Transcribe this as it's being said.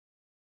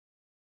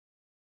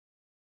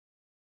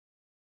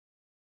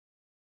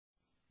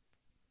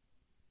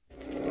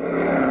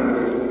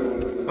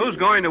Who's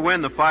going to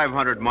win the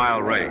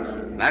 500-mile race?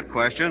 That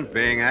question's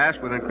being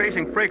asked with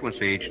increasing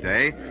frequency each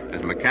day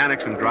as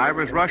mechanics and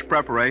drivers rush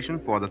preparation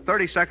for the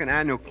 32nd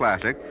Annual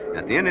Classic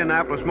at the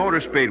Indianapolis Motor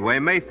Speedway,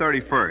 May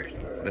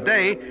 31st.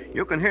 Today,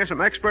 you can hear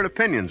some expert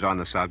opinions on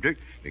the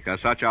subject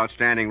because such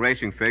outstanding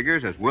racing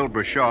figures as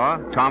Wilbur Shaw,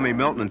 Tommy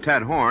Milton, and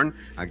Ted Horn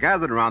are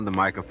gathered around the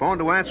microphone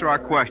to answer our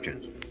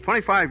questions.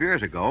 25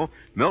 years ago,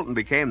 Milton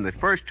became the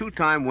first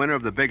two-time winner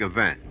of the big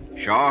event.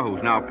 Shaw,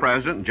 who's now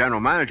president and general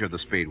manager of the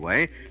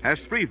Speedway, has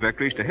 3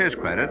 victories to his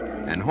credit,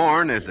 and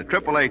Horn is the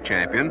AAA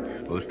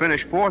champion who's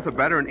finished 4th or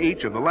better in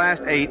each of the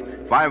last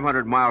 8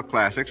 500-mile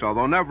classics,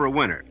 although never a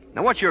winner.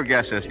 Now, what's your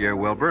guess this year,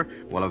 Wilbur?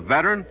 Will a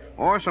veteran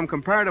or some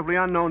comparatively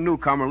unknown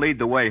newcomer lead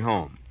the way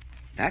home?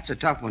 That's a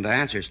tough one to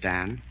answer,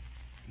 Stan,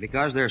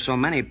 because there are so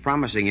many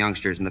promising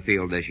youngsters in the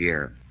field this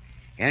year.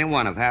 Any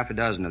one of half a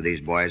dozen of these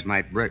boys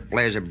might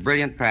blaze a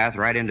brilliant path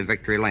right into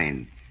victory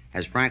lane,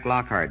 as Frank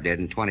Lockhart did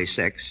in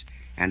 26,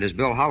 and as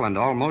Bill Holland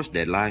almost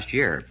did last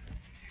year.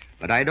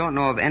 But I don't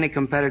know of any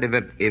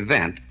competitive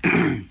event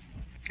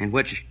in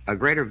which a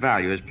greater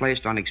value is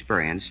placed on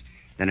experience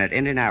than at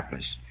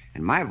Indianapolis,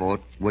 and my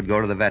vote would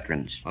go to the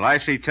veterans. Well, I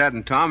see Ted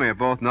and Tommy are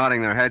both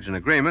nodding their heads in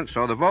agreement,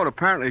 so the vote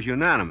apparently is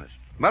unanimous.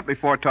 But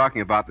before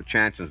talking about the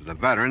chances of the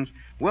veterans,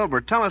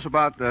 Wilbur, tell us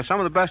about some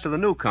of the best of the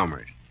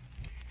newcomers.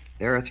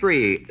 There are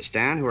 3,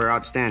 Stan, who are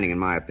outstanding in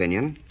my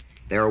opinion.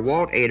 There are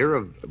Walt Ader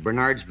of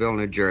Bernardsville,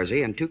 New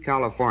Jersey, and 2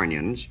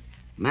 Californians,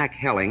 Mack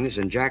Hellings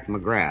and Jack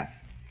McGrath.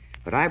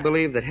 But I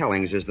believe that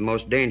Hellings is the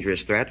most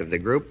dangerous threat of the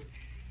group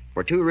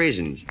for 2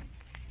 reasons.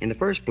 In the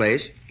first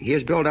place, he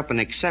has built up an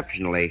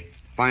exceptionally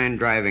fine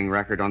driving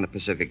record on the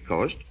Pacific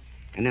Coast,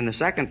 and in the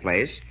second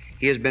place,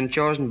 he has been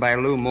chosen by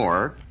Lou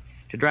Moore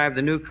to drive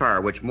the new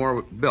car which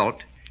Moore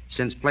built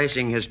since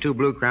placing his 2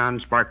 Blue Crown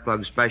spark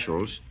plug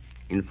specials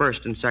in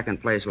 1st and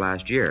 2nd place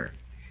last year.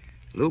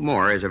 Lou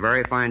Moore is a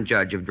very fine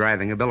judge of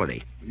driving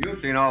ability.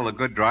 You've seen all the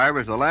good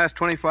drivers the last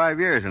 25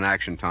 years in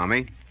action,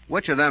 Tommy.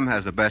 Which of them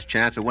has the best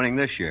chance of winning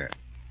this year?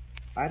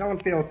 I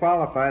don't feel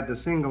qualified to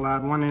single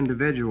out one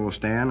individual,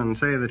 Stan, and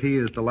say that he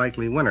is the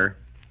likely winner,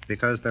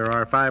 because there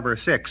are 5 or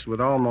 6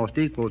 with almost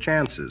equal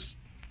chances.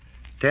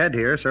 Ted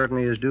here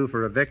certainly is due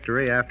for a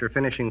victory after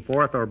finishing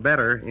 4th or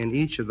better in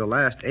each of the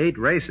last 8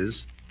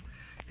 races.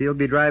 He'll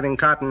be driving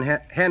Cotton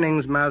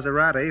Henning's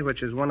Maserati,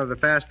 which is one of the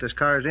fastest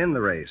cars in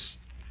the race.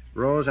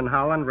 Rose and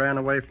Holland ran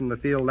away from the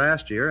field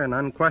last year and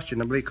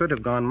unquestionably could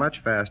have gone much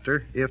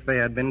faster if they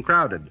had been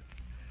crowded.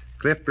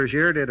 Cliff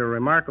Bergere did a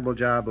remarkable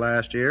job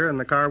last year, and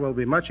the car will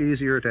be much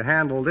easier to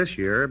handle this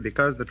year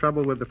because the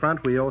trouble with the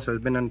front wheels has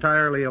been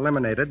entirely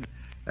eliminated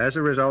as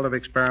a result of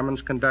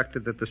experiments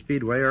conducted at the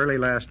Speedway early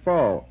last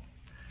fall.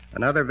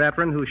 Another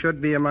veteran who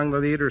should be among the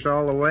leaders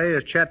all the way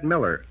is Chet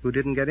Miller, who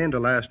didn't get into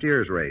last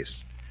year's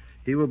race.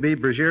 He will be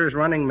Bergere's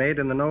running mate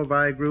in the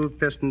Novi Groove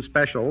Piston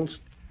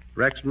Specials.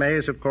 Rex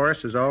Mays, of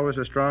course, is always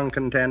a strong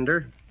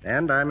contender,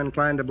 and I'm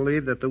inclined to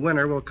believe that the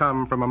winner will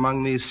come from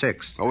among these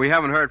 6. Well, we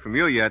haven't heard from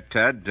you yet,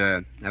 Ted.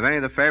 Have any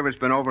of the favorites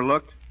been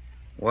overlooked?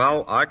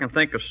 Well, I can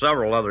think of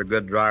several other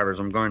good drivers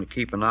I'm going to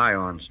keep an eye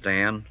on,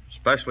 Stan,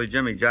 especially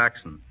Jimmy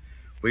Jackson.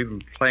 We've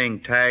been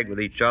playing tag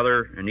with each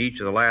other in each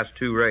of the last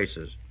 2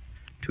 races.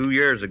 2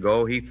 years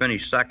ago, he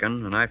finished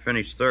 2nd, and I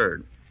finished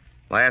 3rd.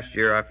 Last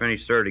year, I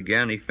finished 3rd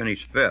again. He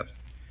finished 5th.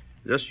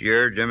 This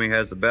year, Jimmy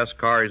has the best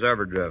car he's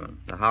ever driven,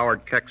 the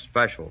Howard Keck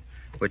Special,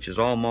 which is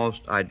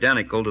almost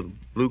identical to the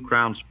Blue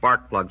Crown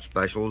spark plug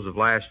specials of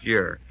last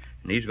year,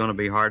 and he's going to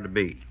be hard to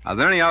beat. Are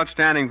there any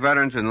outstanding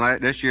veterans in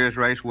this year's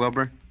race,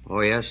 Wilbur?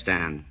 Oh, yes,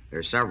 Stan.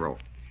 There's several.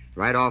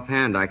 Right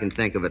offhand, I can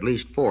think of at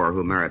least 4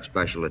 who merit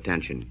special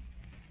attention.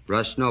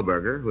 Russ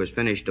Snowberger, who has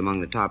finished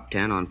among the top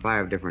 10 on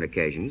 5 different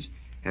occasions,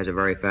 has a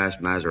very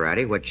fast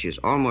Maserati, which is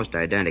almost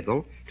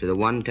identical to the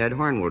one Ted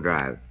Horn will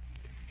drive.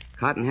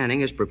 Cotton Henning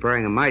is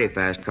preparing a mighty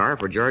fast car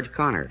for George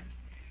Connor.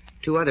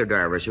 2 other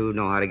drivers who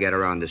know how to get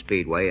around the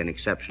Speedway in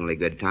exceptionally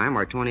good time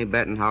are Tony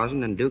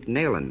Bettenhausen and Duke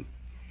Nalon.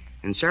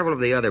 And several of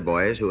the other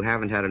boys who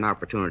haven't had an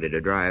opportunity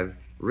to drive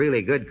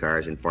really good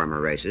cars in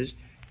former races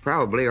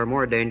probably are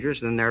more dangerous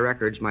than their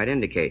records might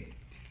indicate.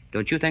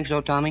 Don't you think so,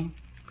 Tommy?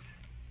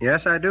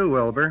 Yes, I do,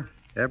 Wilbur.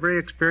 Every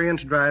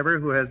experienced driver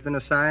who has been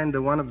assigned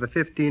to one of the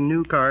 15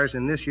 new cars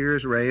in this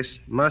year's race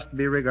must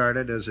be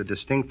regarded as a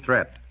distinct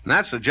threat. And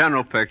that's the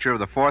general picture of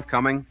the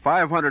forthcoming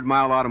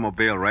 500-mile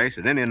automobile race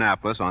at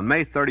Indianapolis on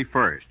May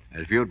 31st,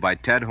 as viewed by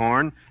Ted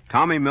Horn,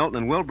 Tommy Milton,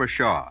 and Wilbur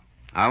Shaw.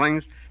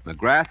 Hellings,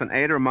 McGrath, and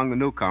Ader among the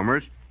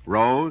newcomers,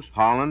 Rose,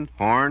 Holland,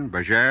 Horn,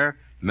 Bergere,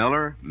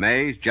 Miller,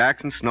 Mays,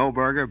 Jackson,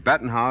 Snowberger,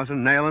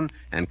 Bettenhausen, Nalon,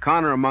 and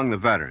Connor among the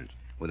veterans,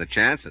 with a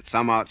chance that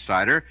some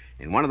outsider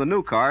in one of the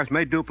new cars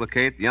may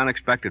duplicate the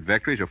unexpected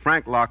victories of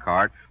Frank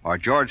Lockhart or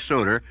George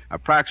Suter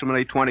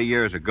approximately 20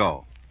 years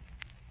ago.